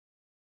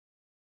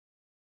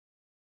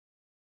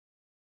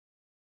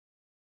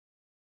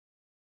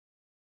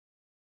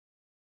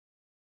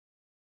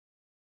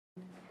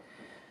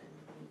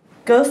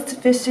Ghost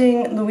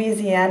fishing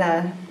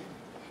Louisiana.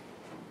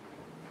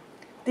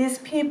 These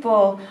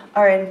people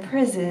are in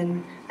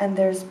prison and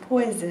there's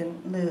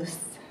poison loose.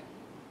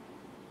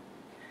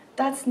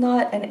 That's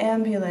not an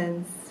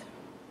ambulance.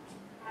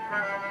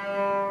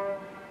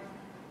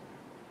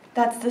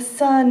 That's the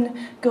sun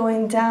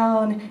going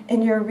down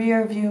in your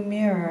rearview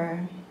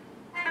mirror.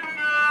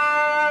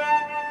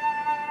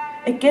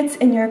 It gets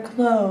in your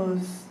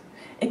clothes.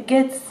 It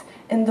gets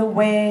in the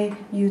way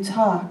you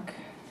talk.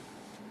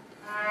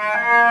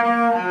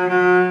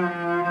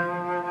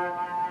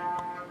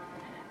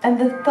 And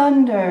the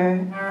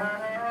thunder,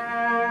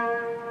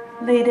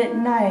 late at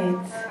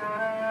night,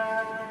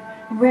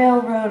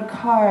 railroad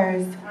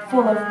cars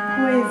full of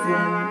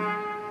poison,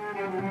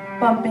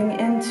 bumping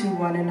into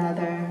one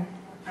another.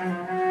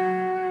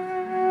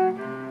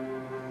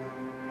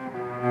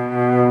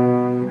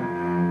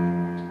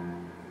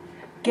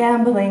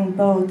 Gambling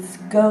boats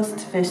ghost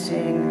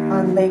fishing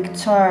on Lake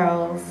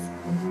Charles.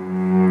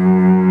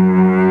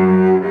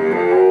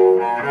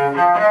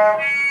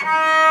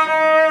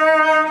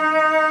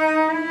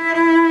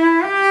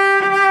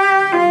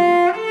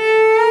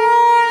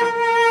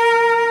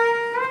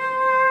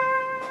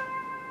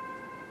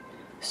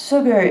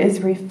 Sugar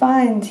is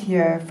refined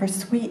here for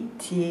sweet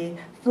tea,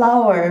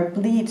 flour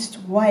bleached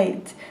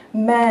white,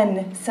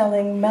 men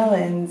selling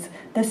melons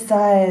the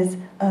size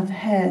of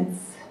heads.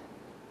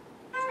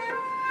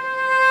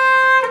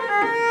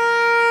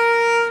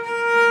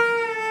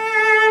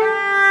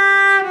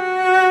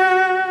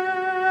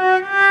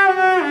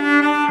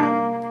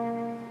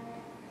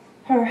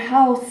 Her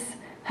house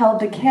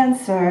held a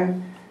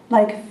cancer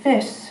like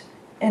fish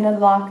in a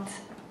locked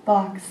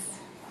box.